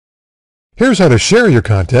Here's how to share your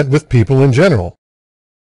content with people in general.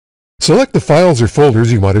 Select the files or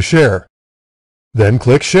folders you want to share. Then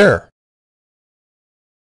click Share.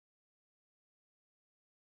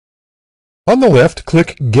 On the left,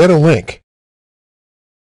 click Get a Link.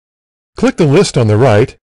 Click the list on the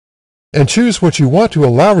right and choose what you want to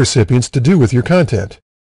allow recipients to do with your content.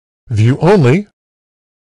 View Only,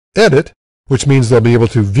 Edit, which means they'll be able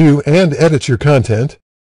to view and edit your content,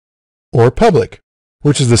 or Public,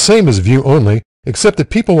 which is the same as View Only, except that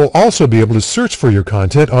people will also be able to search for your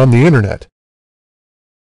content on the Internet.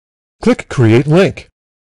 Click Create Link.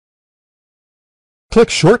 Click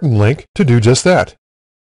Shorten Link to do just that.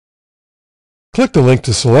 Click the link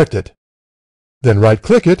to select it, then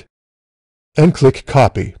right-click it, and click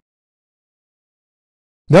Copy.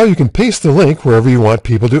 Now you can paste the link wherever you want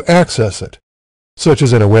people to access it, such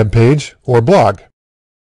as in a web page or blog.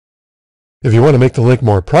 If you want to make the link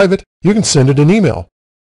more private, you can send it an email.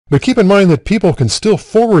 But keep in mind that people can still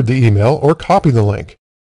forward the email or copy the link.